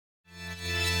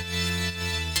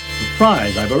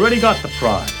prize. I've already got the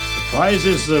prize. The prize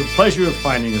is the pleasure of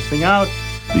finding the thing out.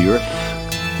 The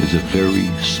Earth is a very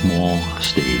small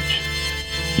stage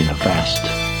in a vast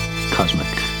cosmic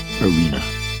arena.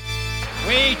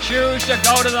 We choose to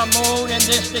go to the moon in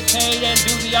this decade and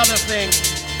do the other thing.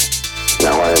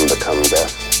 Now I am become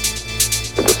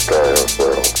death, the destroyer of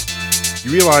worlds.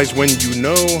 You realize when you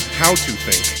know how to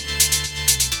think,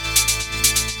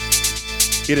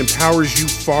 it empowers you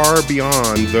far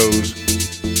beyond those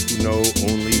who know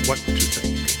only what to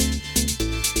think.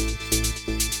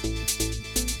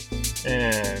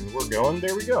 And we're going.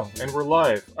 There we go. And we're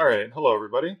live. All right. Hello,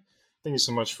 everybody. Thank you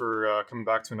so much for coming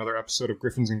back to another episode of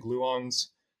Griffins and Gluons.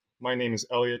 My name is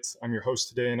Elliot. I'm your host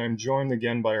today, and I'm joined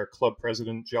again by our club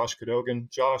president, Josh Cadogan.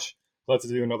 Josh, glad to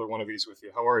do another one of these with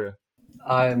you. How are you?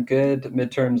 I'm good.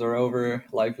 Midterms are over.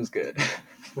 Life is good.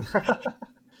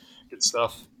 Good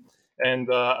stuff.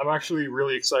 And I'm actually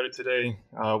really excited today.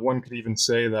 One could even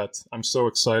say that I'm so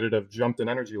excited I've jumped an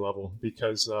energy level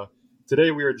because today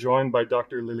we are joined by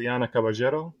Dr. Liliana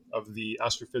Caballero of the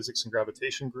Astrophysics and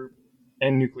Gravitation Group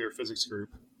and Nuclear Physics Group.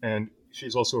 And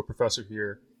she's also a professor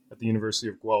here at the University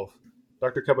of Guelph.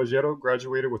 Dr. Caballero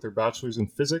graduated with her bachelor's in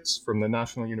physics from the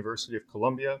National University of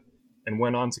Columbia and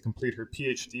went on to complete her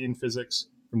PhD in physics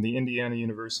from the Indiana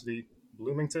University,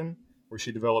 Bloomington, where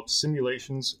she developed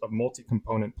simulations of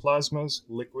multi-component plasmas,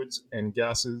 liquids, and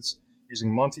gases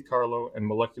using Monte Carlo and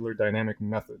molecular dynamic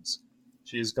methods.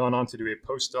 She has gone on to be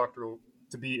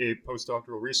a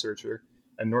postdoctoral researcher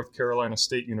at North Carolina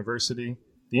State University,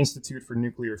 the Institute for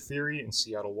Nuclear Theory in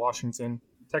Seattle, Washington,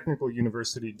 Technical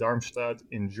University Darmstadt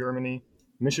in Germany,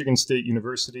 Michigan State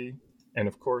University, and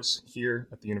of course, here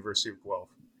at the University of Guelph.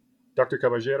 Dr.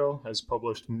 Caballero has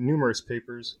published numerous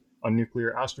papers on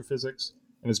nuclear astrophysics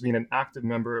and has been an active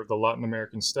member of the Latin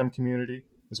American STEM community,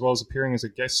 as well as appearing as a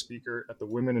guest speaker at the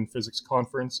Women in Physics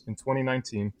Conference in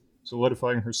 2019,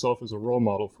 solidifying herself as a role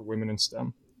model for women in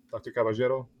STEM. Dr.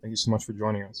 Caballero, thank you so much for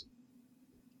joining us.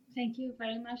 Thank you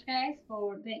very much, guys,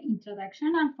 for the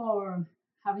introduction and for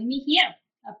having me here.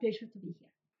 A pleasure to be here.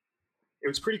 It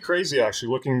was pretty crazy, actually,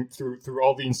 looking through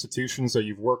all the institutions that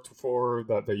you've worked for,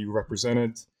 that you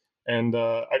represented. And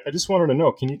I just wanted to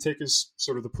know, can you take us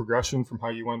sort of the progression from how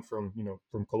you went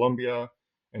from Colombia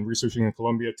and researching in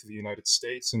Colombia to the United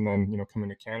States and then, coming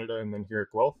to Canada and then here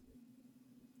at Guelph?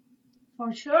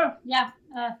 For sure. Yeah,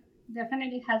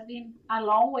 definitely has been a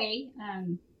long way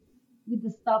with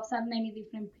the stops at many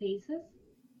different places.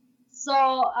 So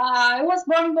I was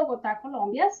born in Bogota,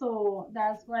 Colombia. So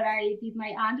that's where I did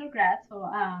my undergrad. So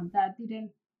that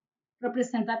didn't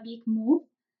represent a big move.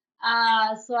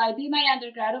 So I did my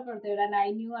undergrad over there and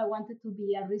I knew I wanted to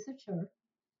be a researcher.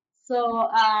 So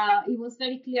it was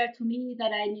very clear to me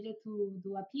that I needed to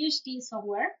do a PhD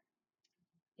somewhere.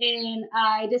 And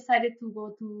I decided to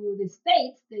go to the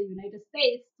States, the United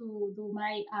States, to do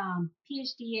my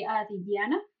PhD at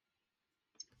Indiana.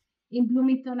 In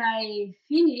Bloomington, I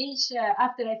finished.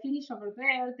 After I finished over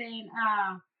there, then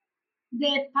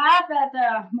the path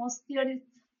that most theorists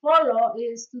follow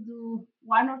is to do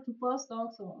 1 or 2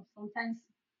 postdocs, or sometimes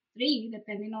 3,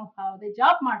 depending on how the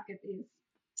job market is.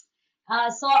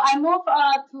 So I moved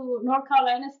to North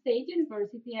Carolina State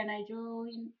University, and I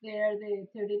joined there the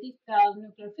theoretical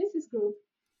nuclear physics group.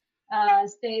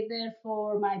 Stayed there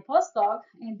for my postdoc,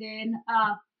 and then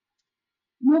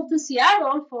moved to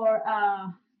Seattle for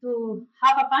to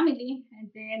have a family, and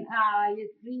then I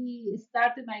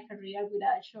restarted my career with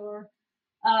a short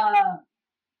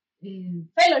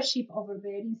fellowship over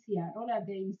there in Seattle at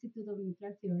the Institute of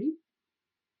Nuclear Theory.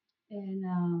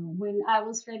 And when I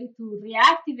was ready to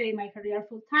reactivate my career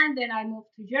full time, then I moved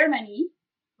to Germany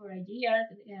for a year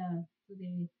to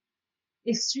the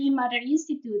Extreme Matter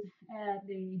Institute at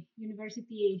the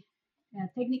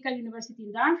Technical University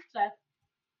in Darmstadt.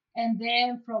 And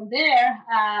then from there,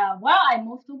 I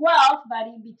moved to Guelph, but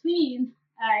in between,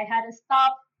 I had to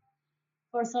stop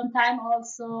for some time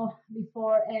also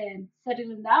before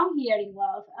settling down here in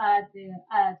Guelph at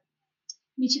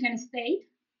Michigan State.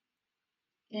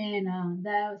 And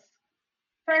that was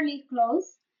fairly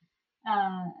close.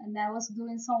 And I was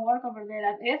doing some work over there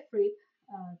at FRIP,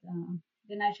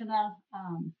 the National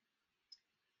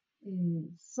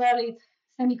Solid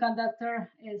Semiconductor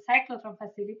Cyclotron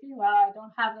Facility. Well, I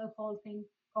don't have the whole thing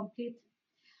complete.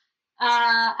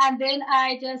 And then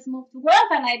I just moved to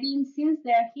Guelph, and I've been since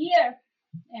they're here,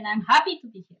 and I'm happy to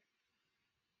be here.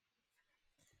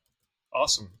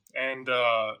 Awesome. And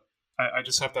I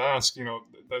just have to ask,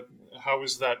 how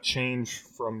is that change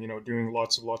from, doing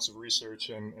lots of research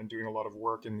and doing a lot of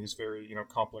work in these very,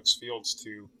 complex fields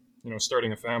to,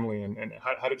 starting a family, and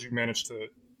how did you manage to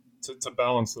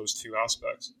balance those two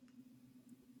aspects?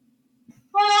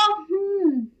 Well,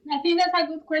 I think that's a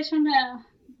good question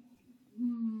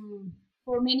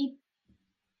for many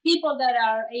people that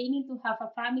are aiming to have a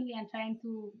family and trying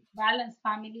to balance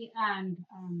family and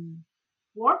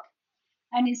work.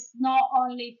 And it's not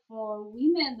only for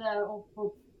women or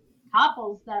for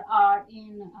couples that are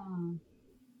in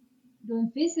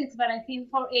doing physics, but I think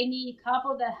for any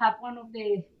couple that have one of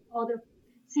the other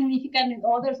significant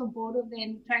others or both of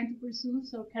them trying to pursue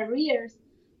some careers,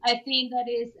 I think that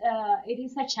is it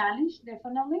is a challenge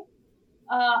definitely.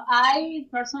 I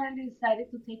personally decided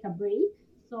to take a break,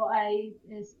 so I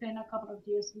spent a couple of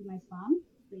years with my son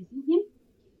raising him,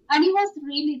 and it was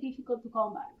really difficult to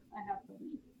come back. I have to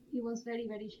admit, it was very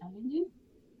challenging.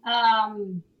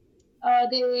 Um,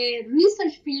 the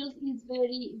research field is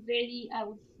very, I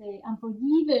would say,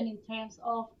 unforgiving in terms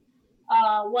of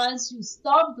once you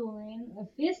stop doing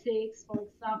physics, for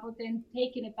example, then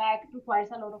taking it back requires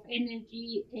a lot of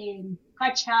energy and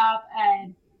catch up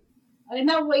and in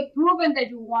a way proven that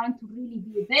you want to really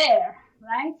be there,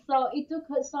 right? So it took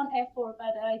some effort,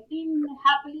 but I think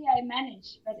happily I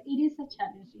managed, but it is a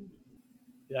challenge indeed.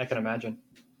 Yeah, I can imagine.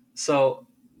 So,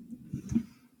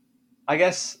 I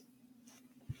guess,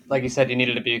 like you said, you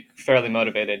needed to be fairly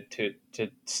motivated to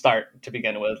start to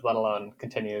begin with, let alone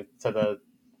continue to the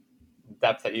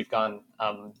depth that you've gone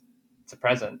to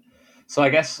present. So, I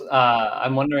guess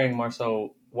I'm wondering more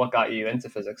so what got you into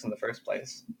physics in the first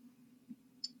place.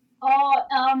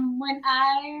 When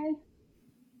I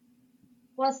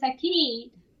was a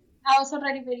kid, I was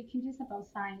already very curious about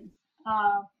science.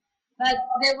 Uh, but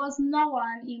there was no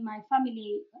one in my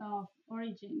family of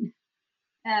origin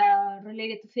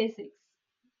related to physics,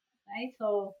 right?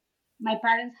 So my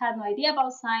parents had no idea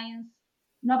about science.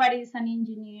 Nobody is an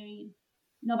engineer.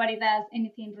 Nobody does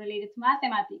anything related to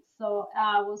mathematics. So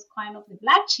I was kind of the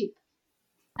black sheep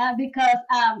because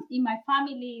in my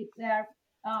family there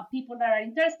are people that are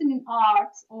interested in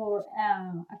arts or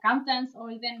accountants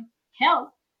or even health,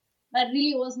 but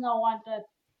really was no one that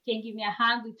can give me a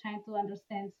hand with trying to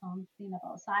understand something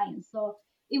about science. So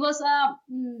it was a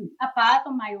path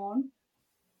on my own.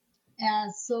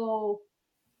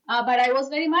 But I was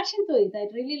very much into it. I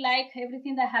really like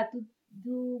everything that had to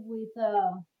do with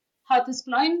how to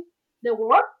explain the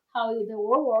world, how the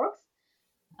world works.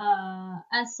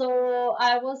 And so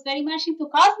I was very much into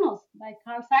Cosmos by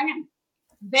Carl Sagan,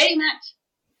 very much.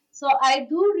 So I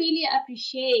do really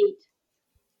appreciate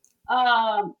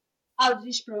um,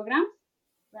 outreach programs,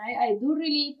 right? I do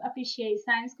really appreciate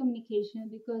science communication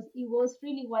because it was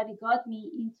really what it got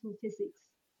me into physics.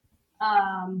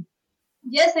 Um,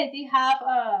 yes, I did have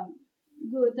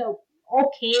good,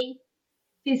 okay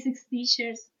physics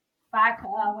teachers back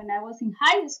when I was in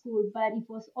high school, but if it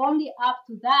was only up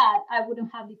to that, I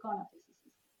wouldn't have become a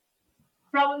physicist.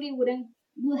 Probably would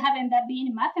have ended up being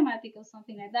in mathematics or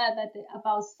something like that. But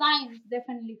about science,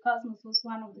 definitely Cosmos was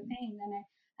one of the things, and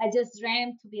I just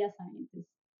dreamed to be a scientist.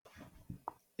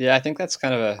 Yeah, I think that's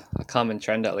kind of a common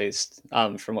trend, at least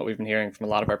from what we've been hearing from a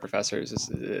lot of our professors.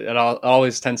 Is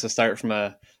always tends to start from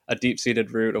a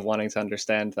deep-seated root of wanting to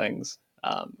understand things,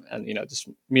 and just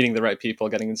meeting the right people,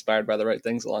 getting inspired by the right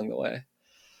things along the way.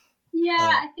 Yeah,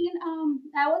 I think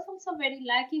I was also very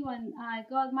lucky when I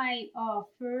got my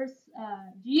first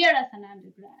year as an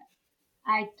undergrad.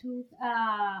 I took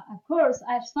a course,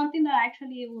 something that I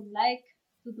actually would like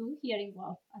to do here in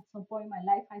Guelph at some point in my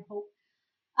life, I hope.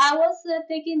 I was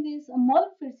taking this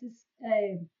model physics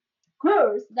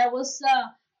course that was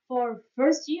for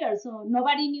first year, so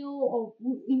nobody knew, or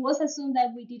it was assumed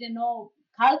that we didn't know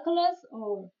calculus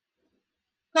or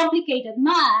complicated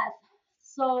math.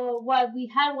 So what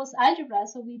we had was algebra.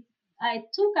 So I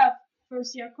took a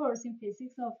first year course in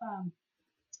physics of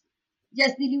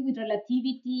just dealing with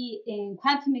relativity and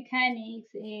quantum mechanics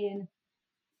and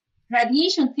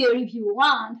radiation theory, if you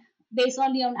want, based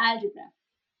only on algebra.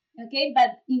 Okay,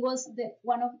 but it was the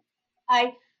one of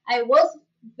I I was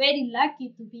very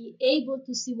lucky to be able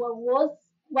to see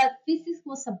what physics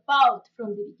was about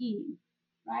from the beginning,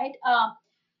 right?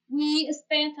 We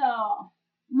spent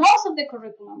most of the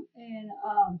curriculum in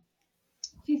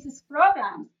physics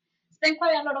programs, spent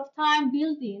quite a lot of time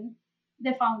building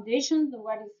the foundations of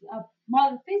what is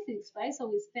modern physics, right? So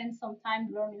we spent some time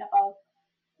learning about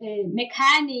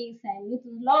mechanics and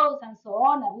Newton's laws and so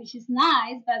on, which is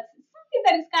nice, but something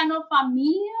that is kind of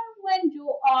familiar when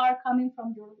you are coming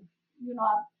from you know,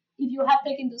 if you have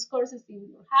taken those courses in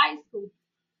your high school.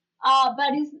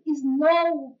 But it's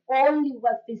not only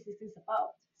what physics is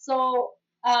about. So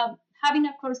having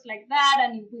a course like that,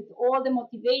 and with all the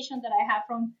motivation that I have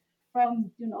from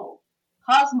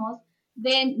Cosmos,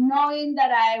 then knowing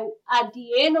that I at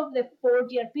the end of the 4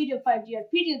 year period, 5 year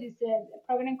period, is the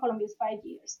program in Colombia is 5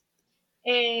 years.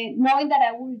 knowing that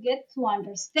I will get to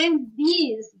understand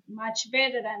this much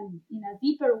better and in a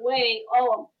deeper way.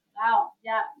 Oh, wow,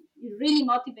 yeah, it really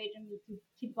motivated me to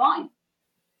keep going.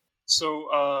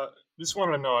 So, just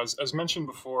wanted to know, as mentioned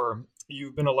before,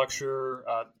 you've been a lecturer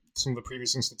at some of the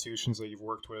previous institutions that you've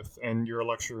worked with, and you're a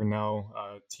lecturer now,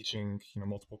 teaching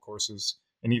multiple courses,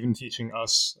 and even teaching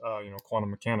us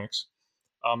quantum mechanics.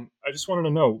 I just wanted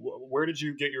to know, where did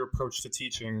you get your approach to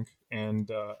teaching, and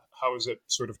how has it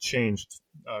sort of changed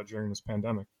during this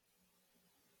pandemic?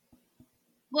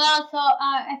 Well, so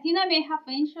I think I may have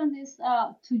mentioned this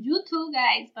to you two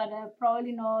guys, but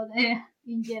probably not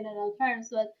in general terms.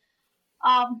 But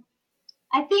um,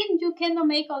 I think you cannot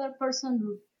make other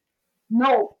person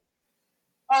know.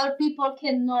 Other people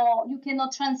can know. You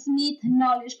cannot transmit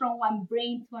knowledge from one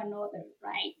brain to another,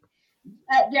 right?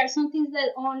 There are some things that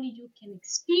only you can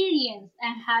experience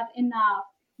and have enough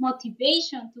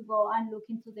motivation to go and look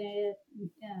into the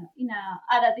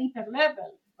at a deeper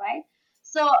level, right?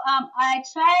 So I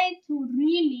try to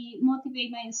really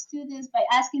motivate my students by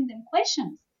asking them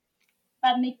questions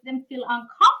that make them feel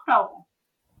uncomfortable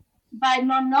by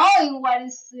not knowing what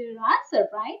is the answer,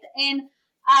 right? And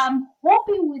I'm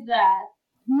hoping with that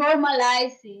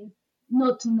normalizing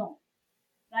not to know,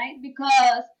 right?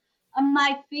 Because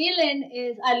my feeling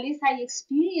is, at least I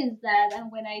experienced that,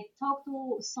 and when I talk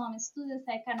to some students,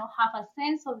 I kind of have a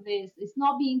sense of this. It's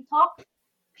not being taught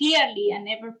clearly and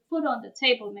never put on the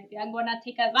table. Maybe I'm going to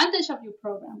take advantage of your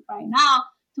program right now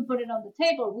to put it on the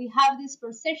table. We have this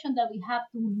perception that we have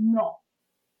to know,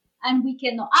 and we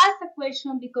cannot ask a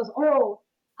question because, oh,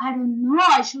 I don't know,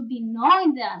 I should be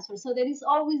knowing the answer. So there is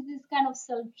always this kind of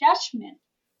self judgment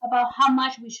about how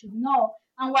much we should know.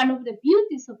 And one of the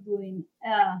beauties of doing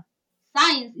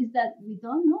science is that we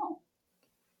don't know.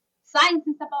 Science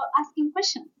is about asking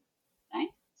questions, right?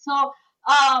 So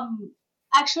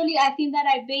actually, I think that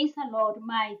I base a lot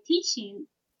my teaching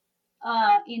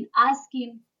in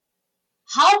asking,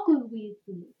 how could we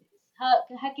do this?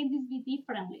 How can this be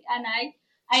differently? And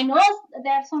I know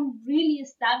there are some really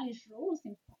established rules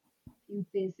in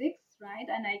physics, right?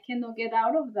 And I cannot get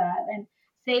out of that and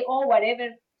say, oh, whatever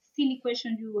silly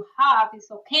question you have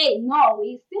is okay. No,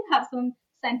 we still have some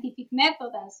scientific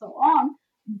method and so on.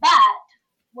 But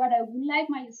what I would like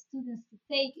my students to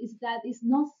take is that it's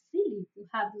not silly to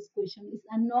have this question. It's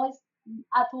not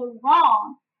at all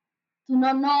wrong to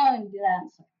not knowing the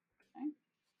answer. Right?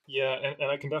 Yeah,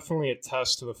 and I can definitely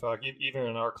attest to the fact, even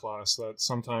in our class, that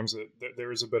sometimes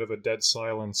there is a bit of a dead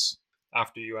silence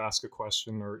after you ask a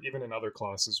question, or even in other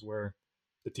classes where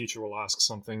the teacher will ask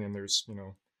something and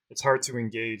it's hard to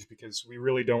engage because we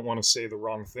really don't want to say the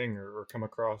wrong thing, or come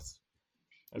across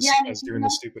as doing the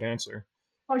stupid answer.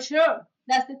 For sure.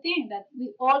 That's the thing, that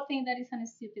we all think that is a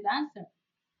stupid answer,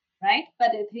 right?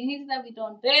 But the thing is that we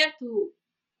don't dare to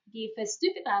give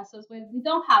stupid answers when we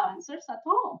don't have answers at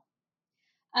all.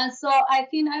 And so I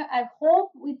think I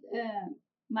hope with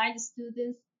my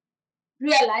students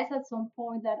realize at some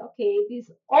point that, okay, these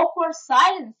awkward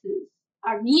silences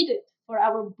are needed for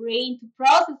our brain to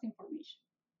process information,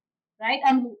 right?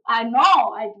 And I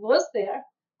know I was there,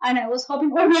 and I was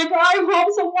hoping, oh my God, I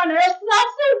hope someone else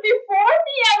answered before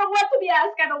me. I don't want to be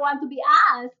asked. I don't want to be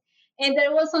asked. And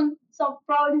there was some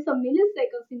probably some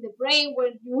milliseconds in the brain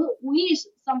where you wish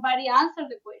somebody answered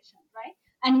the question, right?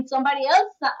 And if somebody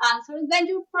else answers, then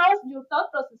your thought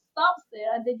process stops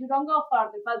there, and then you don't go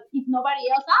further. But if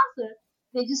nobody else answers,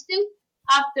 then you still,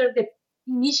 after the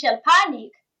initial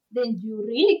panic, then you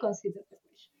really consider the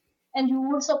question, and you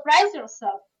will surprise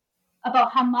yourself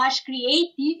about how much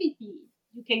creativity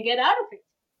you can get out of it.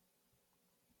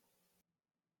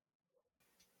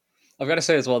 I've got to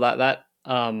say as well that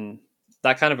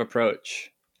that kind of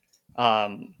approach,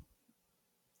 I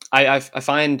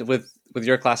find with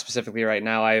your class specifically right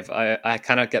now, I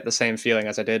kind of get the same feeling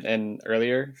as I did in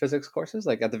earlier physics courses,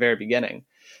 like at the very beginning,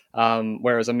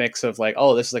 where it was a mix of like,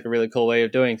 oh, this is like a really cool way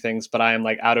of doing things, but I am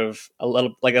like a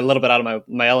little bit out of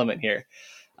my element here.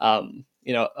 A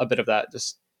bit of that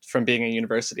just from being in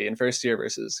university in first year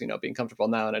versus being comfortable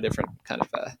now in a different kind of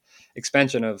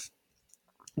expansion of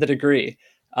the degree.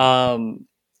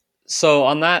 So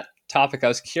on that topic, I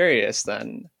was curious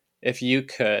then if you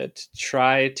could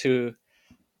try to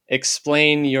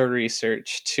explain your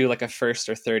research to like a first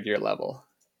or third year level.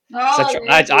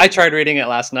 I tried reading it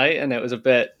last night, and it was a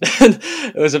bit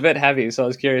heavy. So I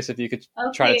was curious if you could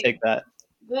try to take that.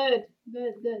 Good.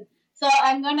 So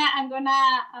I'm gonna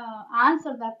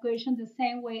answer that question the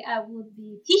same way I would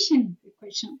be teaching the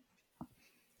question.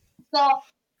 So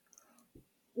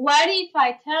what if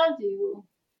I tell you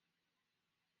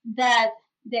that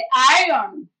the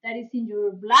iron that is in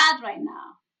your blood right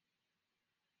now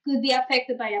could be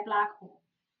affected by a black hole.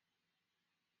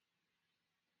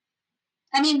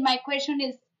 I mean, my question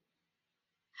is,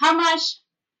 how much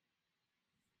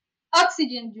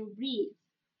oxygen you breathe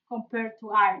compared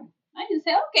to iron? And you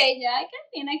say, okay, yeah, I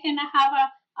can have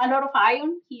a lot of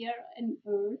iron here in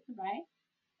Earth, right?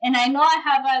 And I know I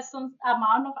have some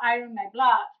amount of iron in my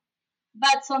blood.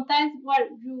 But sometimes what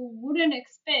you wouldn't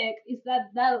expect is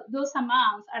that those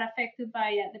amounts are affected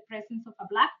by the presence of a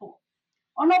black hole.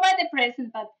 Or not by the presence,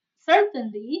 but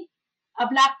certainly a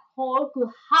black hole could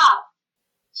have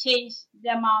changed the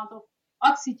amount of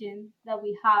oxygen that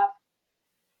we have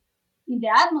in the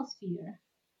atmosphere,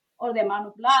 or the amount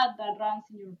of blood that runs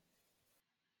in your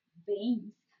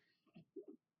veins.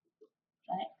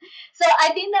 Right? So I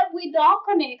think that we don't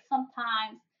connect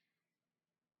sometimes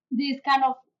these kind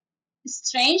of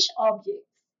strange objects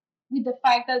with the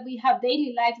fact that we have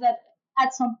daily lives that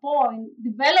at some point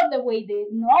develop the way they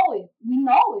know it. We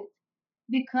know it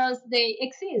because they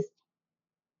exist.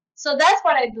 So that's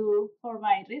what I do for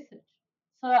my research.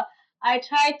 So I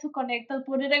try to connect and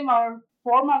put it in more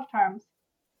formal terms.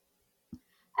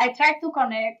 I try to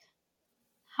connect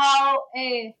how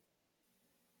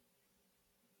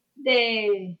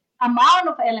the amount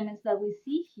of elements that we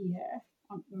see here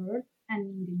on Earth and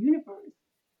in the universe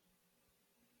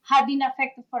have been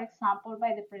affected, for example,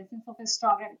 by the presence of a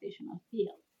strong gravitational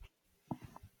field.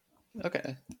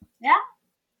 Okay. Yeah.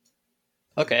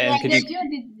 Okay. Yeah, And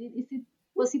could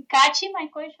was it catchy, my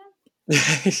question?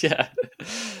 yeah,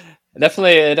 it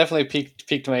definitely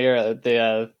piqued my ear,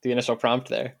 the initial prompt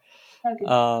there. Okay.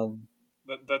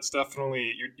 That's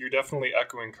definitely you're definitely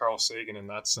echoing Carl Sagan in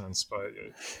that sense, but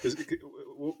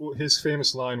his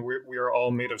famous line, "We are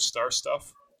all made of star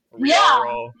stuff." We are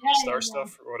all star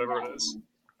stuff, or whatever it is.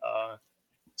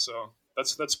 So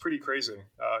that's pretty crazy.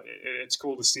 It's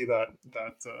cool to see that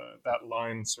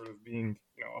line sort of being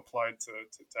applied to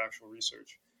actual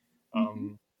research.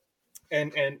 And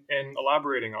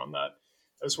elaborating on that,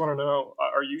 I just want to know: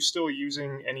 are you still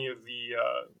using any of the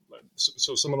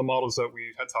so some of the models that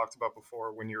we had talked about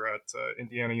before when you're at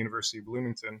Indiana University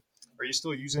Bloomington? Are you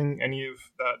still using any of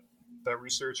that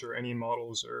research, or any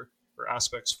models or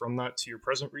aspects from that to your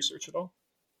present research at all?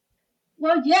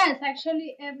 Well, yes,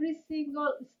 actually, every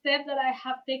single step that I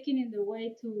have taken in the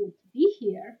way to be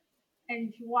here, and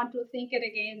if you want to think it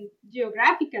again,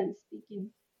 geographically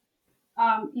speaking,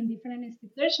 in different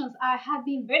institutions, I have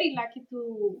been very lucky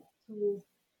to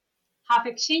have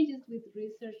exchanges with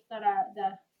research that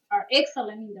are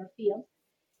excellent in their field,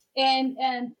 and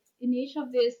in each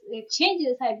of these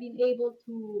exchanges, I've been able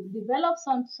to develop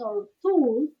some sort of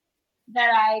tool that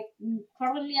I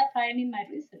currently applying in my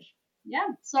research. Yeah,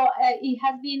 so it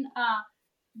has been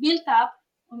built up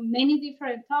on many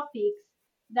different topics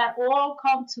that all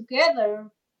come together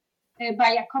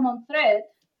by a common thread,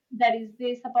 that is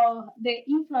this about the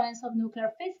influence of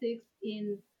nuclear physics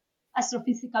in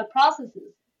astrophysical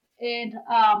processes. And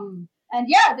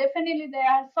yeah, definitely there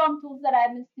are some tools that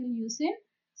I'm still using,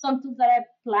 some tools that I'm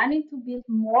planning to build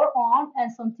more on,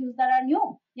 and some tools that are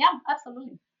new. Yeah,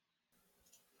 absolutely.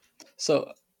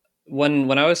 So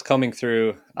when I was combing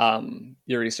through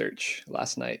your research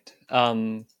last night,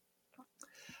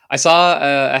 I saw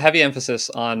a heavy emphasis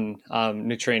on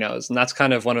neutrinos, and that's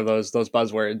kind of one of those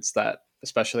buzzwords that,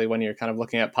 especially when you're kind of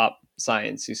looking at pop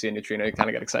science, you see a neutrino, you kind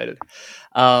of get excited.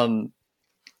 And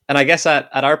I guess at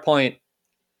our point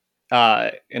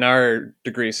in our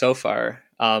degree so far,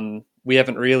 we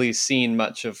haven't really seen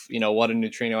much of what a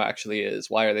neutrino actually is.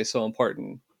 Why are they so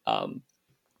important,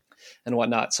 and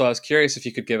whatnot? So I was curious if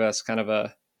you could give us kind of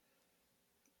a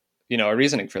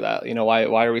reasoning for that.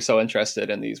 Why are we so interested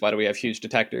in these? Why do we have huge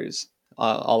detectors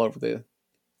all over the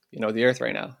Earth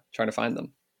right now, trying to find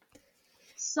them?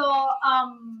 So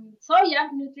yeah,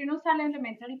 neutrinos are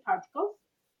elementary particles.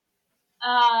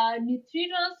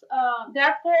 Neutrinos, there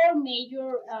are four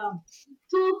major,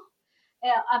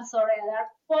 there are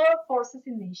four forces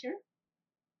in nature,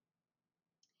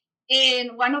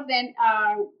 and one of them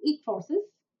are weak forces.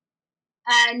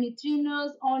 And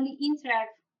neutrinos only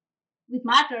interact with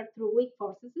matter through weak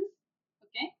forces.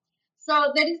 Okay,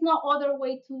 so there is no other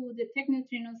way to detect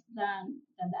neutrinos than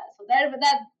that. So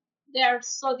they are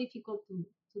so difficult to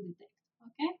detect.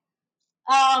 Okay.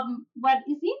 What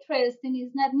is interesting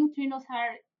is that neutrinos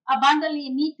are abundantly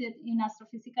emitted in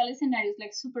astrophysical scenarios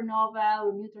like supernova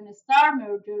or neutron star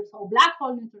mergers or black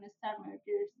hole neutron star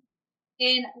mergers.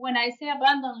 And when I say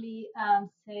abundantly, I'm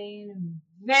saying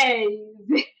very,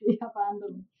 very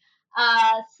abundantly.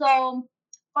 So,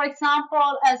 for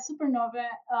example, a supernova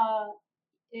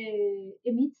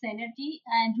emits energy,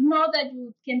 and you know that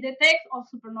you can detect all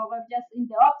supernova just in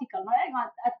the optical. Right?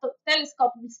 At the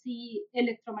telescope, we see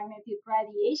electromagnetic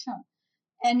radiation,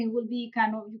 and it will be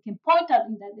kind of, you can point out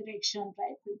in that direction,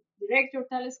 right? You direct your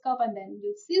telescope, and then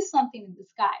you see something in the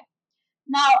sky.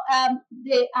 Now,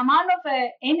 the amount of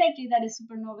energy that a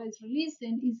supernova is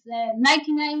releasing is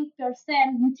 99%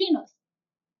 neutrinos.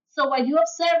 So when you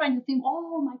observe and you think,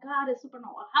 oh my God, a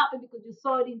supernova happened because you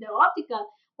saw it in the optical,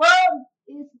 well,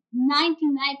 it's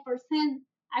 99%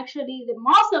 actually the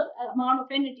most amount of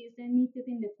energy is emitted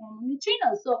in the form of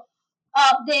neutrinos. So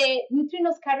the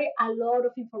neutrinos carry a lot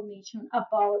of information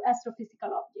about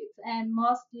astrophysical objects, and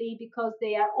mostly because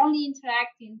they are only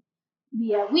interacting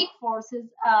via weak forces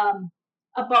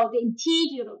about the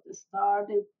interior of the star,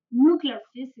 the nuclear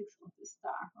physics of the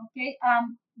star. Okay,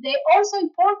 they're also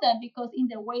important because in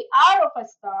the way out of a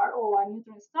star or a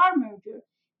neutron star merger,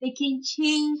 they can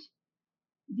change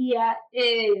via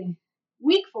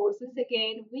weak forces,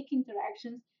 again weak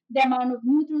interactions, the amount of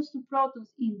neutrons to protons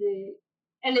in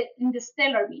the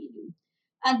stellar medium,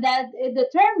 and that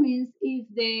determines if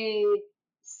the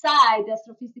side, the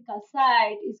astrophysical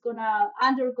side, is gonna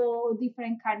undergo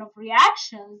different kind of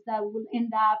reactions that will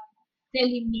end up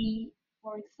telling me,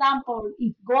 for example,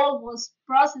 if gold was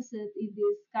processed in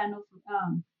this kind of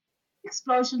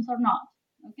explosions or not.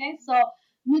 Okay, so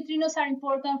neutrinos are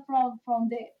important from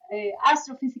the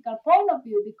astrophysical point of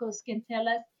view because can tell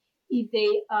us if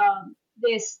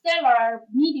the stellar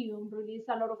medium released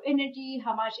a lot of energy,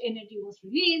 how much energy was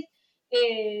released,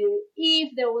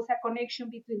 if there was a connection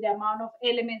between the amount of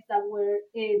elements that were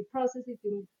processed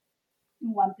in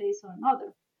one place or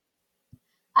another.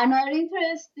 Another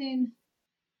interesting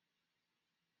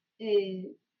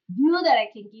view that I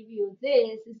can give you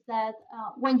this is that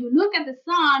when you look at the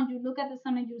sun,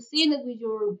 and you see it with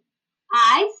your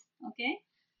eyes, okay?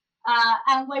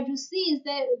 And what you see is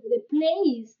the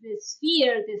place, the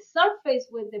sphere, the surface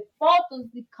where the photons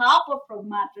decouple from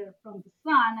matter from the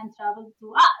sun and travel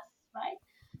to us, right?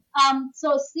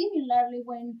 So similarly,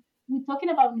 when we're talking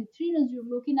about neutrinos, you're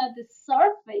looking at the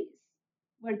surface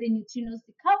where the neutrinos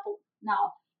decouple.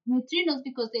 Now, neutrinos,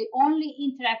 because they only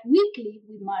interact weakly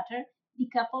with matter,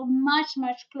 decouple much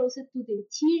closer to the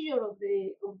interior of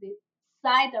the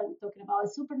side that we're talking about, a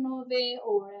supernovae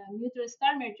or a neutron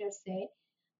star merger, say.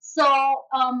 So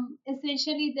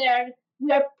essentially,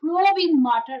 we are probing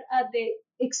matter at the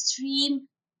extreme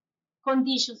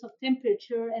conditions of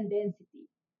temperature and density,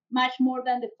 much more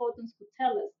than the photons could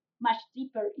tell us, much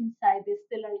deeper inside the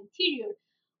stellar interior.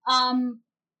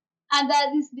 And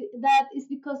that is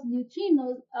because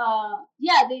neutrinos,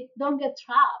 they don't get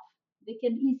trapped. They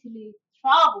can easily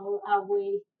travel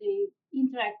away. They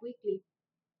interact quickly.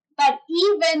 But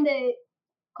even the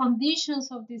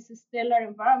conditions of these stellar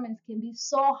environments can be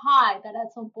so high that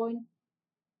at some point,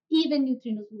 even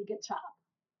neutrinos will get trapped.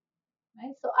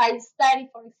 Right? So I study,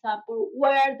 for example,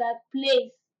 where that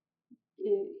place,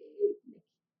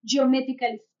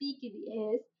 geometrically speaking,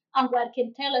 is, and what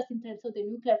can tell us in terms of the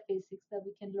nuclear physics that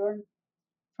we can learn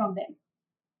from them.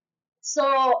 So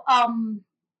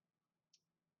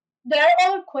there are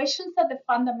other questions at the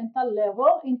fundamental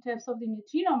level in terms of the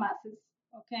neutrino masses.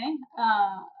 Okay,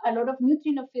 a lot of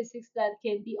neutrino physics that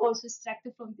can be also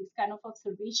extracted from this kind of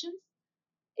observations,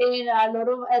 and a lot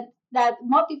of that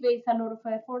motivates a lot of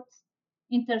efforts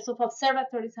in terms of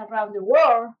observatories around the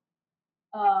world.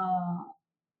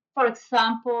 For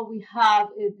example, we have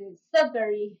the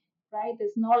Sudbury, right, the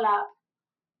Snow Lab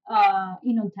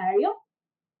in Ontario.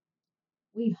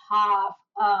 We have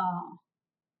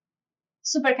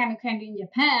Super Kamiokande in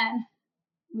Japan.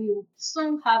 We will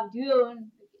soon have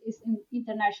Dune, is an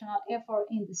international effort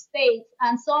in the States,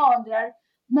 and so on. There are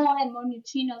more and more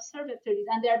neutrino observatories,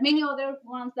 and there are many other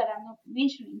ones that I'm not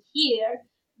mentioning here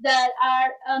that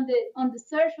are on the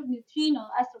search of neutrinos,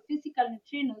 astrophysical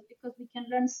neutrinos, because we can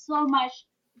learn so much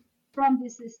from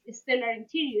these stellar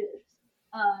interiors,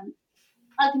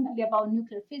 ultimately about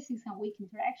nuclear physics and weak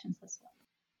interactions as well.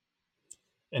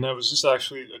 And I was just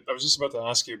about to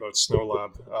ask you about Snow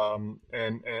Lab,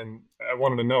 and I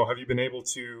wanted to know, have you been able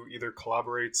to either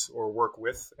collaborate or work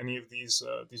with any of these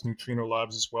neutrino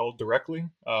labs as well directly,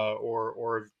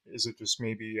 or is it just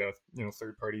maybe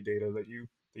third party data that you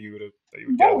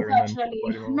would gather? Both, actually,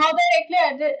 not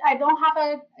directly. I don't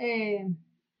have a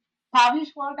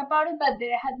published work about it, but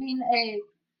there have been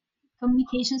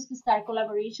communications to start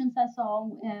collaborations and so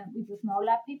on with the Snow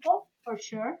Lab people, for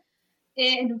sure.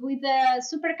 And with the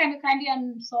Super Kamiokande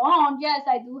and so on, yes,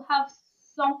 I do have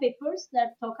some papers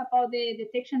that talk about the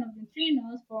detection of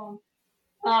neutrinos from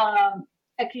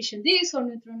accretion disks or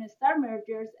neutron star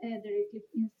mergers directly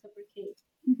in Super K.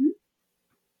 Mm-hmm.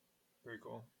 Very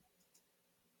cool.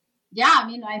 yeah, I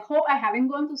mean, I hope I haven't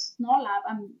gone to Snow Lab.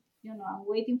 I'm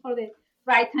waiting for the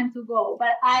right time to go,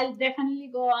 but I'll definitely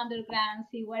go underground and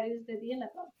see what is the deal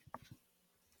about.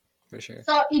 For sure.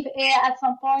 So if at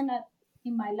some point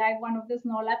in my life, one of the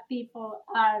Snow Lab people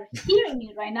are hearing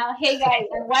me right now, hey guys,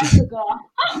 I want to go.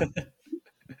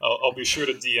 I'll be sure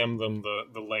to DM them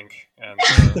the link, and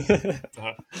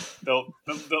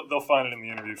they'll find it in the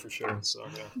interview for sure. So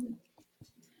yeah.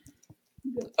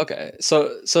 Okay,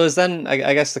 so is then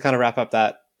I guess to kind of wrap up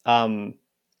that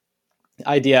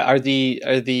idea, are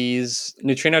these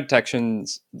neutrino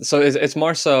detections? So it's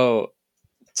more so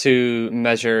to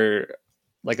measure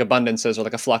like abundances or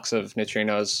like a flux of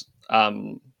neutrinos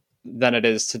than it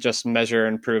is to just measure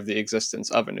and prove the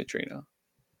existence of a neutrino.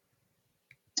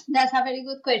 That's a very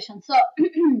good question. So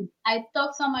I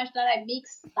talk so much that I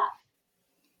mix stuff,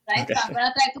 right? Okay. So I'm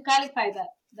gonna try to clarify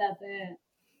that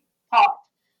part.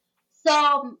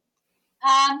 So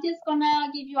I'm just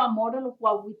gonna give you a model of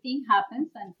what we think happens,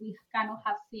 and we kind of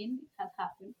have seen it has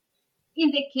happened.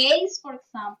 In the case, for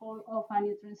example, of a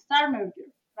neutron star merger,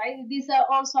 right? This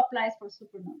also applies for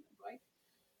supernova, right?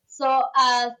 So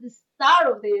as the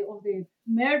start of the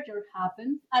merger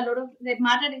happens, a lot of the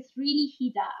matter is really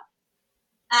heat up,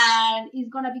 and is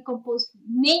going to be composed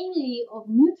mainly of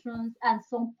neutrons and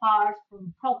some parts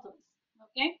from protons.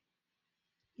 Okay,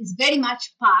 it's very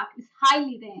much packed, it's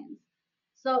highly dense,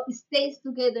 so it stays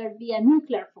together via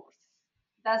nuclear force.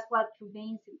 That's what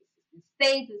remains in the system,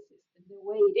 stays the system the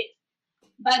way it is.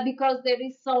 But because there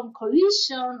is some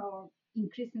collision or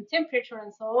increase in temperature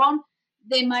and so on,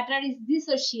 the matter is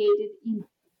dissociated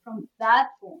from that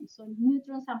form. So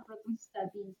neutrons and protons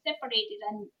start being separated,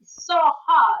 and it's so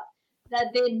hot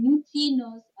that the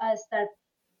neutrinos start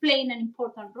playing an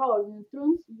important role.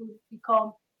 Neutrons will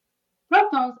become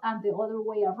protons, and the other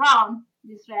way around.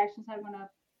 These reactions are going to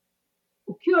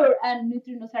occur, and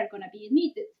neutrinos are going to be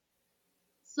emitted.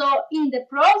 So in the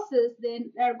process,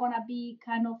 then there are going to be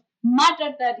kind of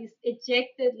matter that is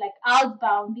ejected like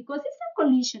outbound because it's a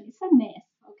collision, it's a mess,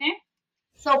 okay?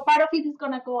 So part of it is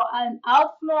going to go an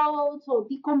outflow, so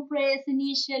decompress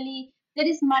initially. There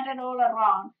is matter all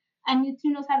around, and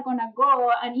neutrinos are going to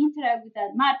go and interact with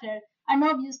that matter. And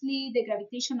obviously, the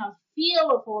gravitational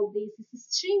field of all this is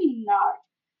extremely large.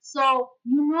 So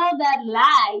you know that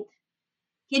light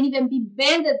can even be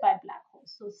bended by black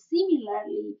holes. So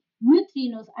similarly,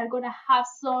 neutrinos are going to have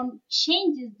some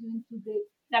changes due to the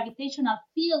gravitational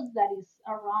fields that is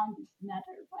around this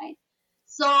matter, right?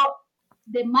 So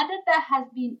the matter that has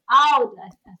been out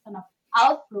as an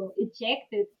outflow,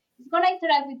 ejected, is going to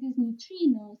interact with these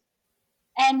neutrinos,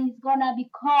 and it's going to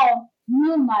become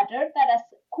new matter that as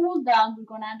cooled down, we're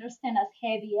going to understand as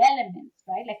heavy elements,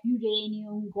 right? Like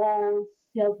uranium, gold,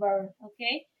 silver,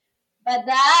 okay? But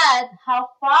that, how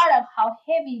far and how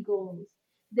heavy it goes,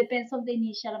 depends on the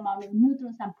initial amount of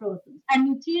neutrons and protons. And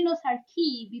neutrinos are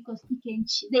key because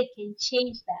they can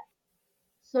change that.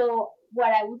 So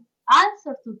what I would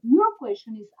answer to your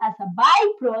question is, as a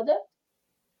byproduct,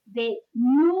 the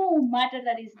new matter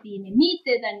that is being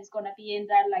emitted and is going to be in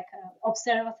that like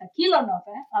observed as a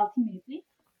kilonova ultimately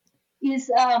is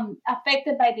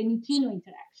affected by the neutrino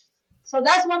interaction. So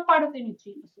that's one part of the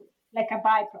neutrino, so like a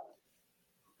byproduct.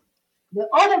 The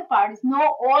other part is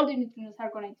not all the neutrinos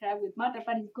are going to interact with matter,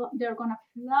 but they're going to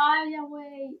fly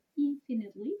away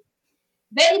infinitely,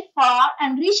 very far,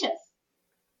 and reach us.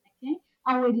 Okay?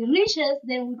 And when it reaches,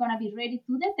 then we're going to be ready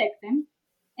to detect them.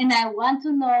 And I want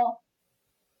to know,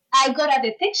 I got a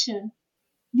detection.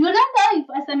 You don't know if,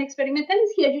 as an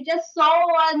experimentalist here, you just saw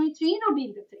a neutrino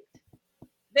being detected.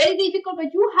 Very difficult,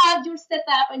 but you have your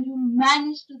setup and you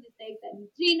managed to detect that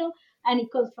neutrino, and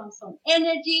it comes from some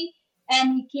energy.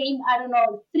 And it came, I don't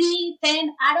know, 3,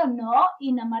 10, I don't know,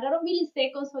 in a matter of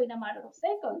milliseconds or in a matter of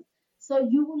seconds. So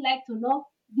you would like to know,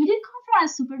 did it come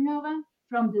from a supernova,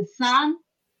 from the sun,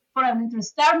 from a neutron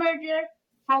star merger?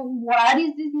 From what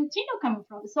is this neutrino coming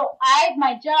from? So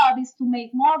my job is to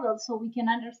make models so we can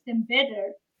understand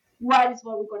better what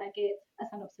we're going to get as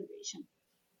an observation.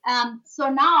 So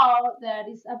now that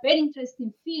is a very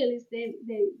interesting field is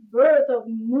the birth of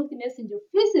multi-messenger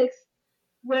physics,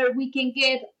 where we can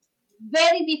get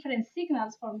very different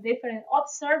signals from different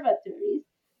observatories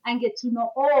and get to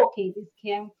know, oh, okay, this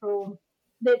came from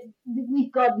we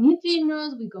got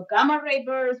neutrinos, we got gamma ray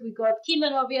bursts, we got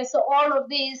kilonova. So all of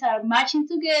these are matching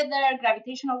together,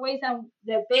 gravitational waves, and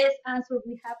the best answer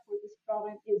we have for this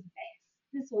problem is best.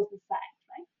 This was the science,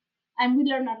 right? And we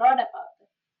learn a lot about it.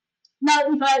 Now,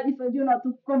 if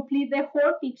to complete the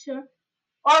whole picture,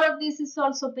 all of this is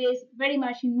also based very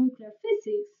much in nuclear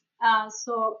physics.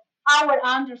 So our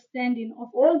understanding of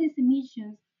all these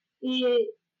emissions, it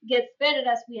gets better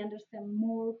as we understand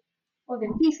more of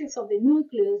the physics of the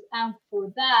nucleus, and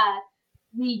for that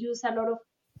we use a lot of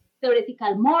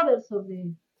theoretical models of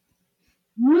the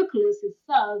nucleus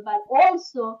itself, but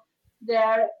also there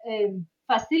are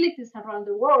facilities around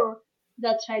the world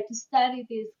that try to study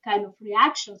these kind of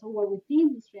reactions, or what we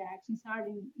think these reactions are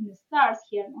in the stars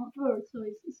here on Earth. So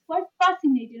it's quite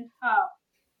fascinating how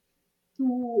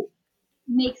to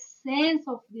make sense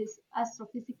of these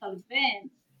astrophysical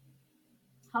events,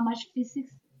 how much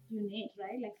physics you need,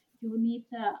 right? Like you need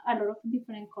a lot of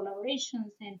different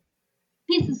collaborations and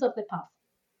pieces of the puzzle.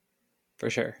 For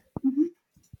sure. Mm-hmm.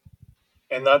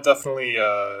 And that definitely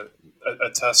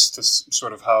attests to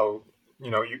sort of how,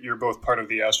 you're both part of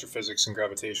the astrophysics and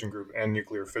gravitation group and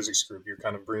nuclear physics group. You're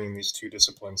kind of bringing these two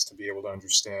disciplines to be able to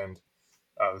understand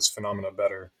this phenomena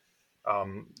better.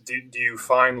 Do you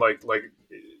find like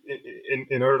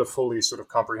in order to fully sort of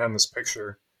comprehend this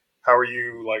picture, how are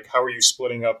you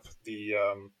splitting up the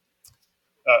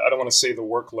I don't want to say the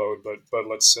workload, but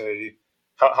let's say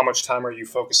how much time are you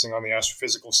focusing on the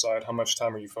astrophysical side? How much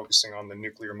time are you focusing on the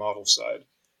nuclear model side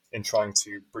in trying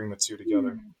to bring the two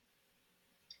together?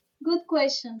 Good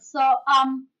question. So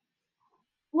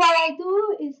what I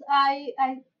do is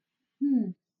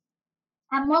I'm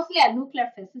mostly a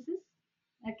nuclear physicist.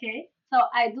 Okay, so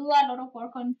I do a lot of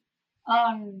work on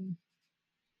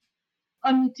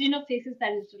neutrino physics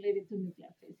that is related to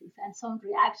nuclear physics and some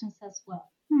reactions as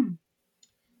well.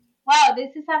 Wow,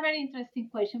 this is a very interesting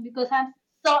question because I'm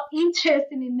so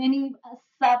interested in many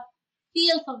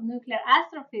subfields of nuclear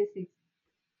astrophysics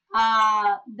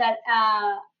that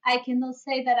I cannot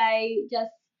say that I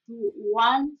just do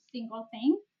one single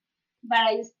thing, but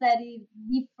I study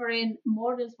different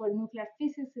models where nuclear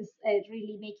physics is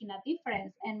really making a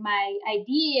difference. And my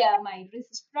idea, my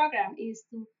research program is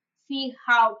to see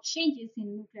how changes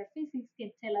in nuclear physics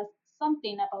can tell us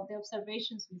something about the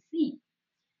observations we see.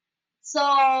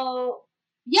 So,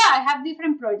 yeah, I have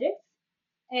different projects,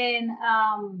 and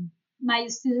my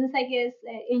students, I guess,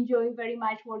 enjoy very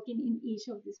much working in each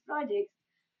of these projects.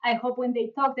 I hope when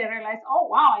they talk, they realize, oh,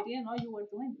 wow, I didn't know you were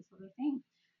doing this sort of thing.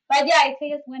 But yeah, I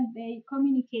guess when they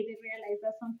communicate, they realize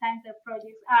that sometimes the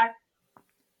projects are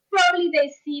probably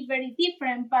they see very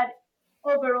different, but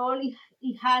overall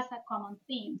it has a common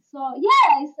theme. So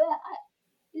yeah,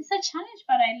 it's a challenge,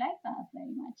 but I like that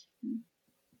very much.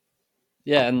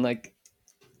 Yeah, and like,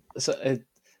 so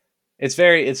it's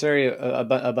very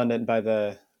abundant by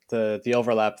the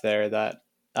overlap there that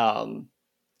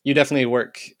you definitely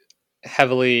work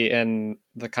heavily in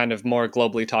the kind of more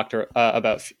globally talked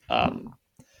about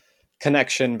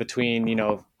connection between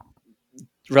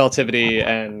relativity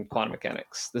and quantum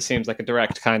mechanics. This seems like a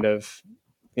direct kind of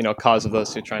cause of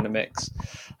those two trying to mix,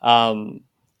 and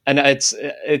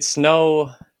it's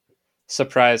no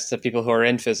surprise to people who are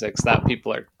in physics that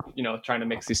people are trying to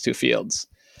mix these two fields.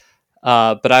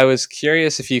 But I was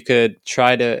curious if you could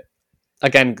try to,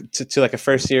 again, to like a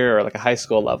first year or like a high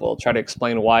school level, try to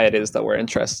explain why it is that we're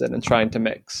interested in trying to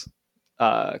mix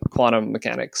quantum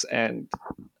mechanics and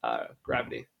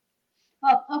gravity.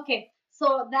 Oh, okay.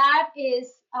 So that is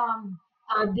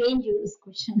a dangerous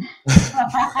question.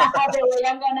 The way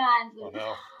I'm gonna answer. Oh,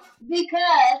 no.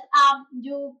 Because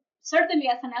you certainly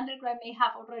as an undergrad may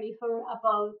have already heard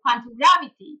about quantum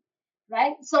gravity,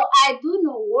 right? So I do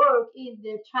no work in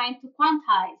the trying to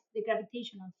quantize the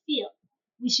gravitational field,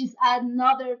 which is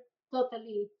another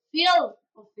totally field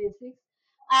of physics.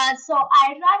 So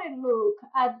I rather look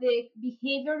at the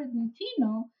behavior of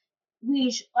neutrino,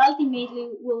 which ultimately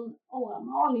will,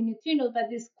 not only neutrinos, but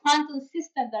this quantum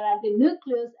system that are the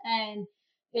nucleus and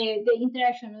the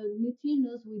interaction of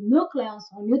neutrinos with nucleons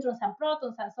or neutrons and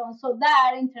protons and so on. So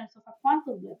that in terms of a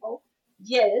quantum level,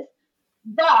 yes,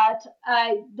 but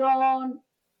I don't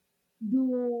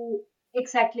do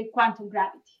exactly quantum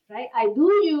gravity, right? I do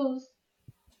use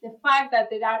the fact that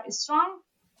there are strong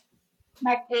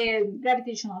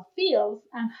gravitational fields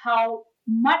and how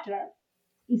matter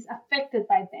is affected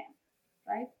by them,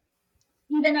 right?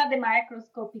 Even at the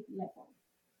microscopic level.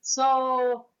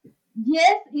 So,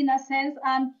 yes, in a sense,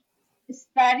 I'm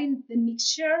studying the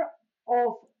mixture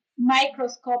of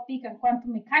microscopic and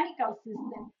quantum mechanical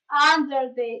systems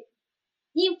under the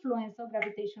influence of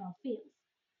gravitational fields,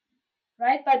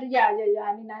 right? But yeah. I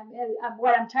mean,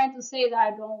 what I'm trying to say is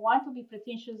I don't want to be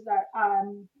pretentious that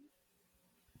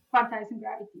quantizing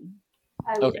gravity.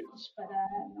 I wish, but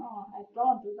no, I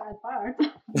don't do that part.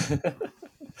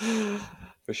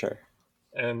 For sure.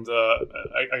 And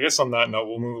I guess on that note,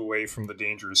 we'll move away from the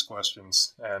dangerous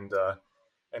questions and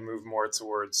move more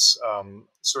towards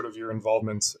sort of your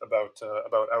involvement about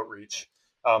outreach.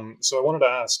 So I wanted to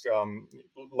ask,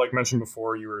 like mentioned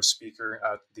before, you were a speaker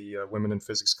at the Women in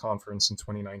Physics conference in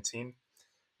 2019.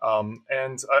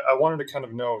 And I wanted to kind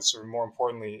of know, sort of more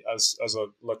importantly, as a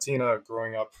Latina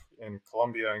growing up in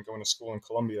Colombia and going to school in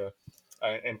Colombia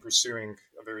and pursuing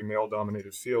a very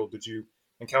male-dominated field, did you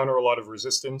encounter a lot of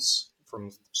resistance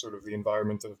from sort of the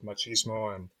environment of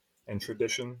machismo and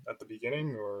tradition at the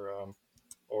beginning, or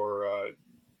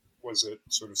was it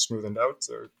sort of smoothened out?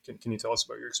 Or can you tell us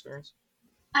about your experience?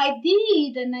 I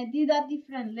did, and I did at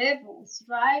different levels,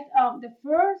 right? The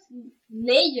first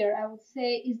layer, I would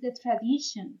say, is the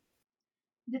tradition.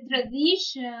 The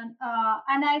tradition,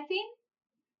 and I think,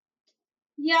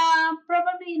 yeah,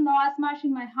 probably not as much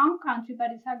in my home country,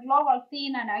 but it's a global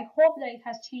thing, and I hope that it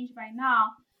has changed by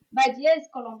now. But yes,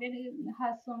 Colombia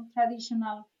has some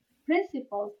traditional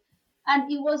principles,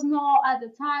 and it was not at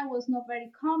the time was not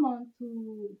very common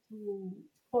to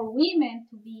for women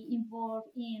to be involved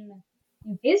in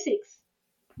physics.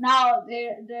 Now,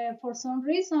 for some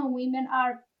reason, women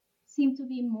are seem to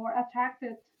be more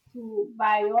attracted to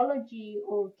biology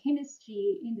or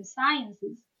chemistry in the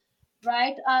sciences,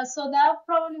 right? So that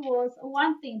probably was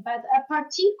one thing, but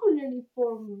particularly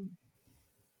for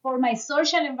my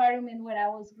social environment when I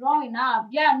was growing up,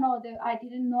 yeah, no, I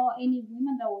didn't know any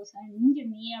woman that was an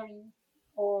engineer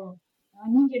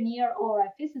or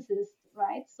a physicist,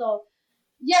 right? So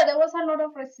yeah, there was a lot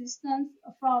of resistance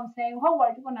from saying, "Oh, what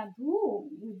are you gonna do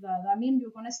with that? I mean, you're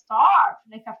gonna starve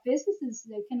like a physicist.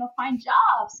 They cannot find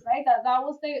jobs, right?" That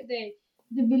was the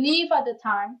belief at the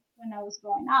time when I was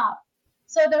growing up.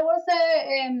 So there was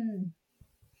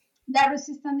that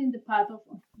resistance in the path of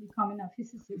becoming a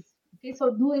physicist. Okay, so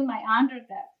doing my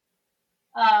undergrad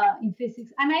in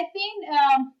physics, and I think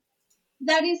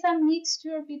that is a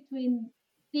mixture between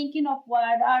thinking of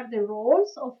what are the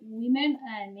roles of women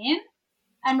and men,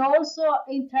 and also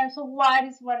in terms of what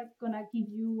is gonna give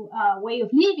you a way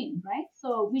of living, right?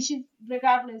 So which is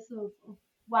regardless of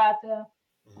what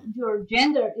your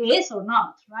gender is or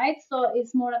not, right? So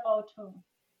it's more about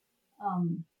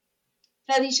um,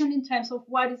 tradition in terms of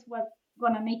what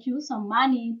gonna make you some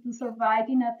money to survive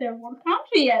in a third world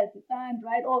country at the time,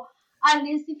 right? Or at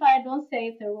least if I don't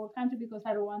say third world country because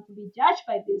I don't want to be judged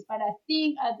by this, but I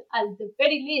think at the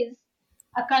very least,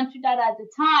 a country that at the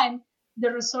time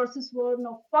the resources were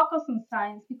not focused on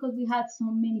science because we had so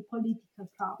many political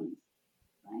problems,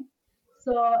 right?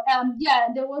 So yeah,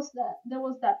 there was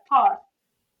that part.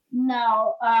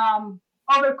 Now,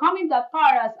 overcoming that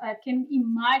part, as I can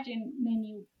imagine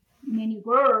many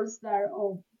girls that are,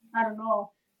 or I don't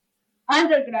know,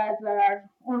 undergrads that are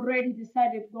already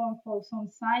decided going for some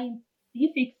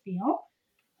scientific field.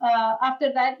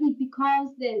 After that, it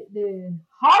becomes the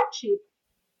hardship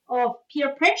of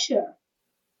peer pressure,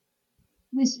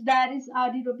 which that is a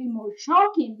little bit more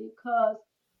shocking because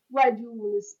what you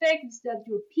will expect is that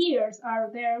your peers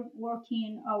are there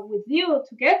working with you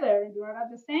together and you're at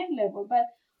the same level. But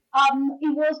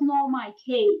it was not my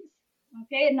case.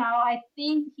 Okay, now I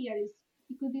think here is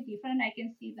it could be different. I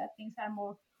can see that things are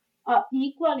more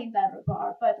equal in that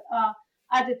regard. But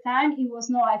at the time, it was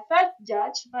no. I felt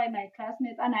judged by my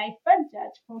classmates, and I felt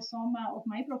judged for some of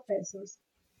my professors.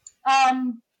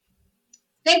 Um,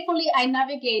 Thankfully, I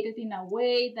navigated in a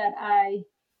way that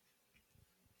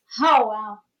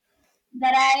how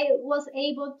that I was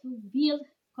able to build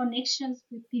connections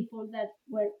with people that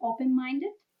were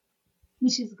open-minded,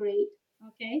 which is great.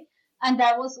 Okay, and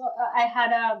that was I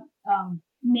had a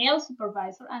male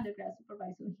supervisor, undergrad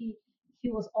supervisor. He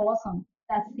was awesome.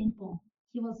 That's simple.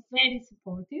 He was very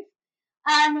supportive,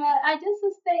 and I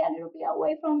just stay a little bit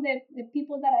away from the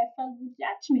people that I felt would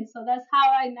judge me. So that's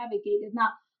how I navigated.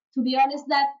 Now, to be honest,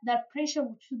 that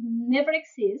pressure should never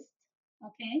exist.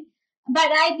 Okay, but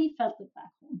I did felt it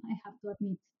back home. I have to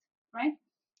admit, right?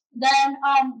 Then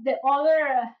the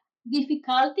other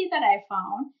difficulty that I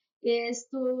found is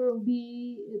to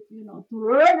be, to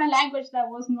learn a language that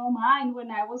was not mine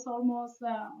when I was almost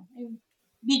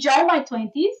beyond my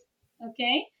 20s,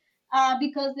 okay?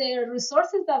 Because the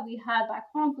resources that we had back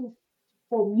home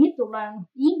for me to learn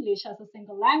English as a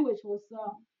single language were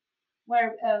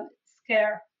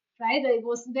scarce, right? It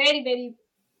was very, very,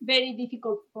 very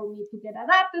difficult for me to get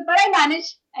adapted, but I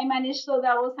managed. I managed, so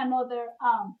that was another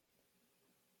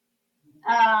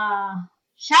uh,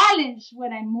 challenge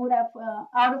when I moved up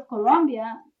out of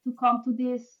Colombia to come to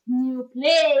this new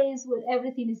place where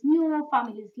everything is new,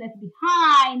 family is left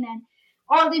behind, and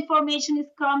all the information is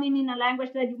coming in a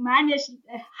language that you manage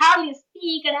hardly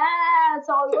speak, and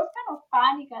so it was kind of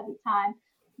panic at the time.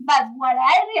 But what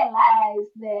I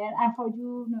realized then, and for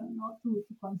you not to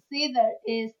consider,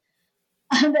 is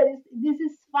this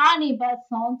is funny, but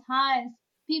sometimes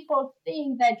people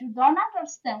think that you don't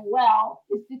understand well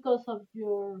is because of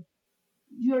your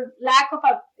lack of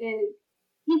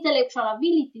intellectual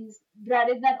abilities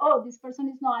dreaded that, oh, this person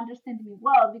is not understanding me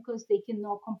well because they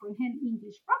cannot comprehend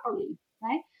English properly,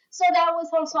 right? So that was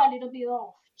also a little bit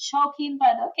of shocking,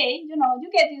 but okay, you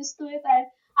get used to it.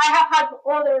 I have had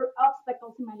other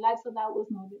obstacles in my life, so that was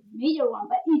not the major one,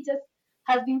 but it just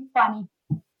has been funny.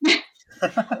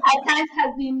 At times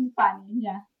has been funny,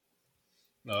 yeah.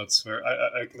 No, it's fair.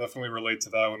 I can definitely relate to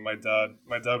that. When my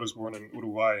dad was born in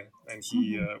Uruguay, and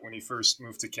he when he first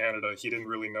moved to Canada, he didn't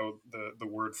really know the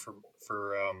word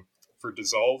for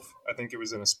dissolve. I think it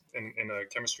was in a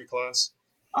chemistry class,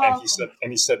 and Oh,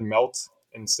 he said melt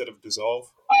instead of dissolve,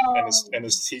 and oh,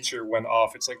 his teacher went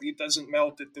off. It's like, it doesn't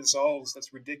melt, it dissolves.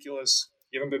 That's ridiculous.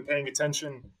 You haven't been paying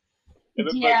attention. Yeah,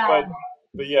 yeah,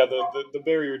 but yeah, the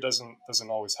barrier doesn't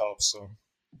always help. So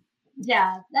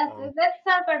yeah. That's um, that's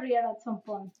a barrier at some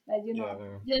point, but yeah,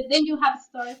 yeah. then you have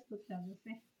stories to tell. You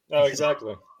see? No,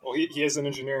 exactly. Well, he has an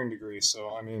engineering degree,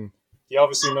 so I mean, he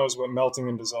obviously knows what melting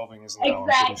and dissolving is now. I'm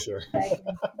pretty Exactly, sure.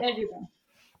 exactly. There you go.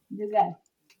 You got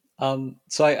it.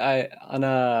 So I on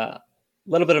a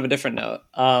little bit of a different note,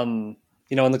 in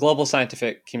the global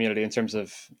scientific community, in terms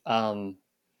of kind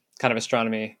of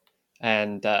astronomy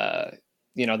and the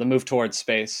move towards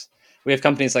space, we have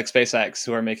companies like SpaceX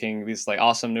who are making these like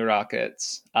awesome new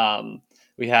rockets.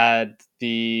 We had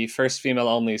the first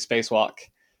female-only spacewalk,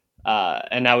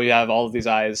 and now we have all of these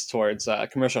eyes towards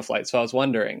commercial flight. So I was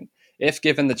wondering, if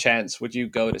given the chance, would you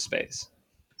go to space?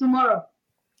 Tomorrow.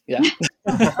 Yeah.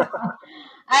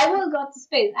 I will go to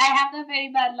space. I have the very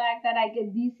bad luck that I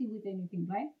get dizzy with anything,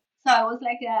 right? So I was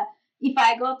like, if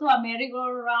I go to a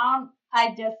merry-go-round,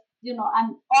 I just,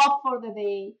 I'm off for the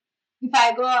day. If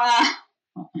I go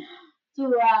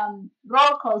to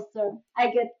roller coaster,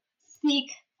 I get sick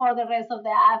for the rest of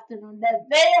the afternoon. That's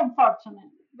very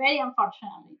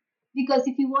unfortunately. Because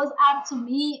if it was up to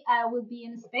me, I would be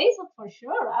in space for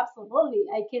sure, absolutely.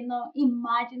 I cannot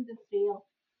imagine the thrill,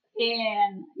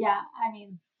 and yeah, I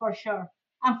mean, for sure.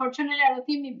 Unfortunately, I don't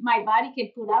think my body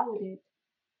can put up with it.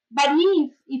 But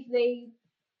if they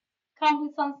come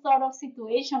with some sort of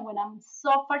situation when I'm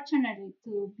so fortunate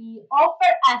to be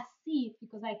offered a seat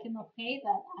because I cannot pay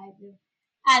that either,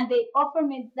 and they offer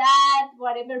me that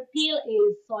whatever pill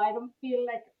is, so I don't feel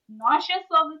like nauseous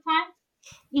all the time,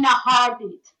 in a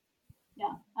heartbeat.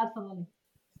 Yeah, absolutely.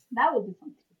 That would be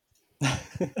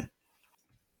something.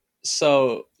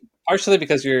 So partially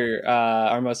because you're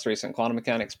our most recent quantum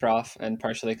mechanics prof, and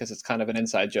partially because it's kind of an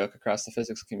inside joke across the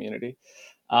physics community.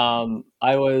 I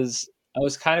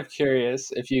was kind of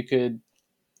curious if you could,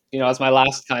 as my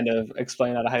last kind of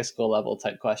explain at a high school level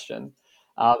type question,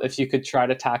 if you could try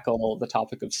to tackle the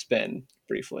topic of spin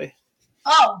briefly.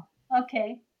 Oh,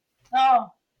 okay. Oh,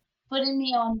 putting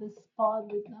me on the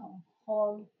spot with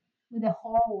the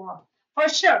whole world for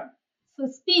sure. So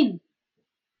spin.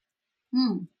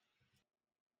 Hmm.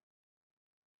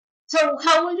 So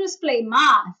how will you explain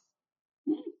math?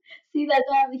 See that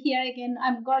here again.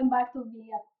 I'm going back to be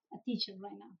a teacher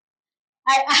right now.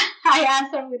 I I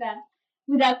answer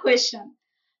with a question.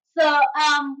 So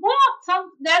well,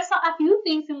 there's a few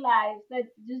things in life that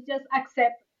you just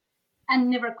accept and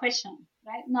never question,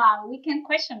 right? Now we can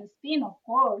question spin, of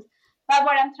course, but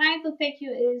what I'm trying to take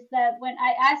you is that when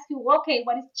I ask you, okay,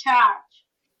 what is charge?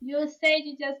 You say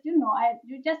you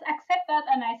just accept that,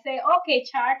 and I say, okay,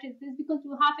 charge is this because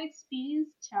you have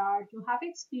experienced charge, you have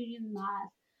experienced mass,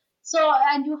 so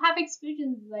and you have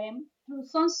experienced them through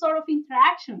some sort of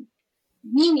interaction,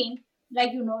 meaning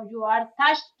like you are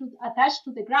attached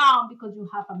to the ground because you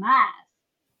have a mass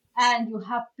and you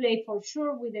have played for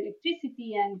sure with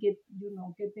electricity and get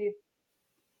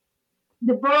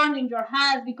the burn in your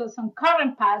hands because some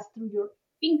current passed through your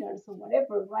fingers or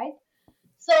whatever, right?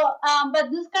 So but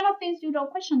these kind of things you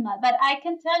don't question that, but I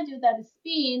can tell you that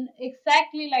spin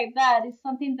exactly like that is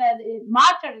something that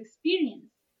matter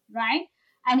experience, right?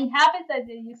 And it happens that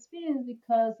they experience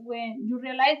because when you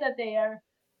realize that they are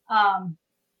um,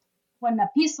 when a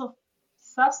piece of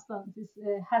substance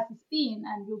has a spin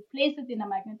and you place it in a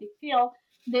magnetic field,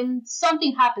 then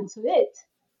something happens to it.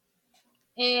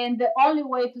 And the only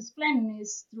way to explain it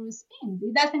is through spin.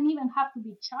 It doesn't even have to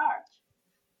be charged.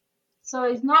 So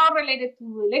it's not related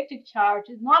to electric charge,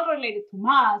 it's not related to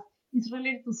mass, it's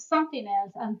related to something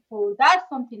else. And for that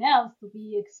something else to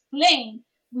be explained,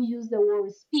 we use the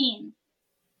word spin.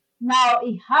 Now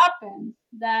it happens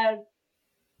that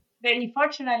very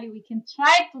fortunately we can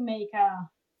try to make a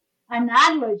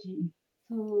analogy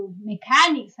to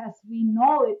mechanics as we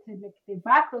know it in the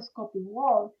macroscopic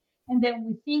world, and then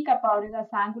we think about it as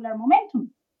angular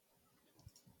momentum.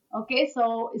 Okay,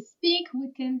 so speak,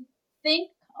 we can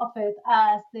think of it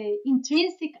as the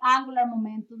intrinsic angular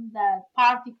momentum that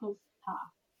particles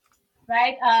have,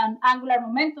 right? And angular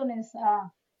momentum is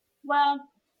well,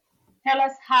 tell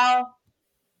us how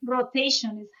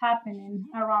rotation is happening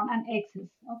around an axis.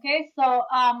 Okay, so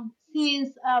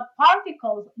since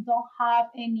particles don't have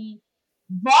any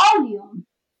volume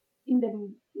in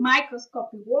the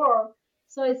microscopic world,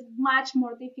 so it's much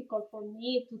more difficult for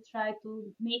me to try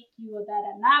to make you that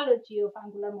analogy of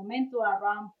angular momentum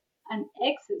around an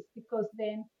axis, because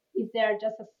then if they are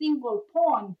just a single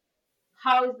point,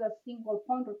 how is that single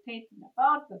point rotating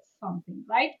about that something,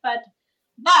 right? But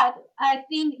I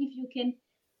think if you can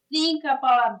think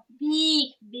about a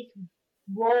big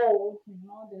ball,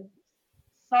 the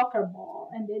soccer ball,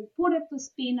 and then put it to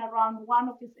spin around one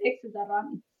of its axes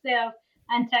around itself,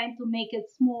 and trying to make it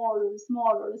smaller,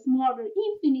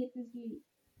 infinitely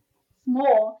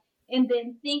small, and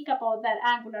then think about that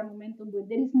angular momentum where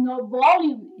there is no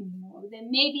volume anymore, then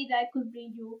maybe that could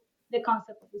bring you the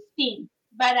concept of the spin.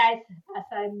 But as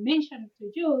I mentioned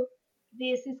to you,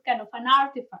 this is kind of an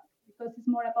artifact, because it's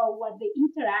more about what the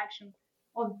interaction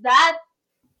of that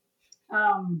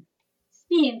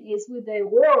spin is with the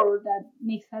world that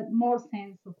makes more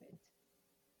sense of it.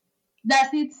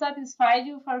 Does it satisfy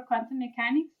you for quantum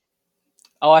mechanics?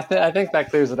 Oh, I think that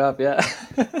clears it up. Yeah.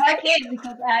 Okay,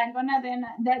 because I'm gonna then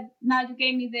that now you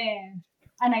gave me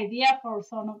an idea for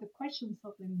some of the questions,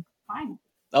 so then fine.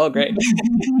 Oh, great.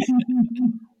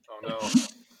 Oh no.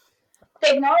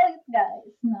 Technology,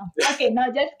 guys. No. Okay,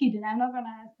 no, just kidding. I'm not gonna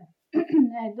ask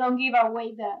that. Don't give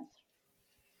away the answer.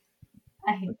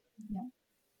 I hate. Yeah.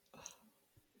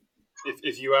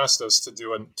 If you asked us to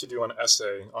do an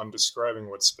essay on describing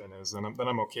what spin is, then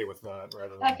I'm okay with that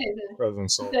rather than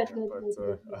solving it.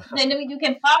 Good. Then you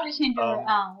can publish in your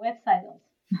website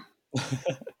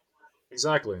also.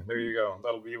 Exactly. There you go.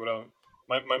 That'll be what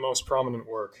my most prominent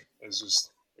work is,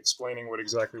 just explaining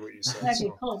exactly what you said. Okay,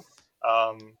 so, cool.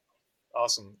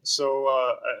 Awesome. So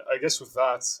I guess with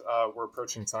that, we're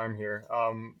approaching time here.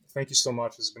 Thank you so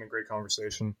much. This has been a great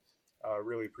conversation.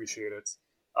 Really appreciate it.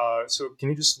 So can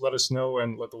you just let us know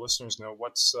and let the listeners know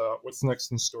what's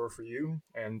next in store for you,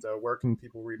 and where can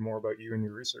people read more about you and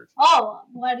your research? Oh,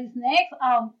 what is next?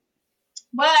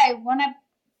 Well,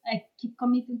 I keep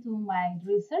committing to my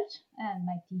research and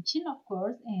my teaching, of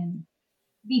course, and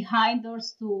behind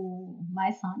doors to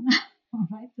my son,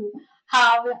 right? To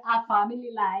have a family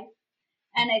life,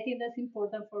 and I think that's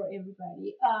important for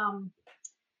everybody.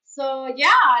 So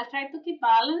yeah, I'll try to keep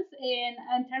balance in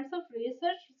terms of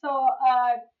research. So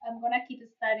I'm gonna keep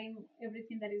studying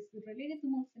everything that is related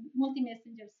to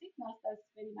multi-messenger signals. That's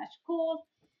very much cool.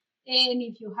 And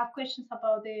if you have questions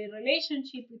about the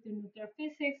relationship between nuclear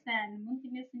physics and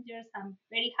multi-messengers, I'm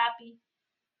very happy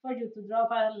for you to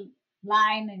drop a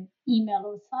line and email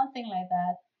or something like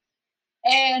that.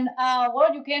 And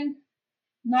well, you can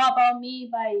know about me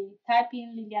by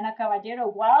typing Liliana Caballero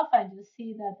Wealth, and you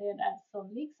see that there are some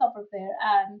links over there.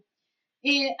 And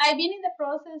I've been in the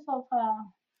process of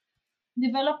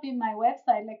developing my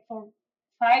website like for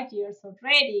 5 years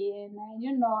already, and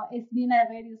it's been a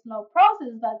very slow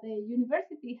process, but the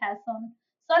university has some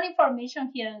information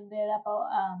here and there about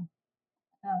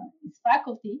its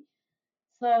faculty.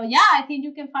 So yeah, I think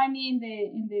you can find me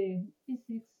in the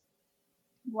physics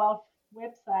wealth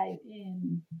website,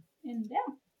 and yeah,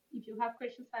 if you have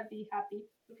questions, I'd be happy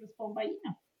to respond by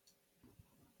email.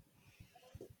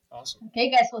 Awesome. Okay,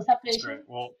 guys, it was a That's pleasure. great.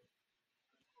 Well,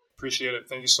 appreciate it.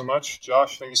 Thank you so much,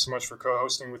 Josh. Thank you so much for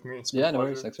co-hosting with me. It's been a No pleasure.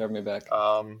 worries. Thanks for having me back.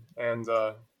 And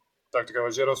Dr.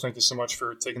 Caballero, thank you so much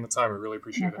for taking the time. I really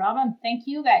appreciate No it. problem. Thank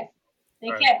you, guys. Take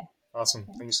All right. care. Awesome.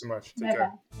 Thank you so much. Take Bye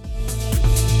care. bye.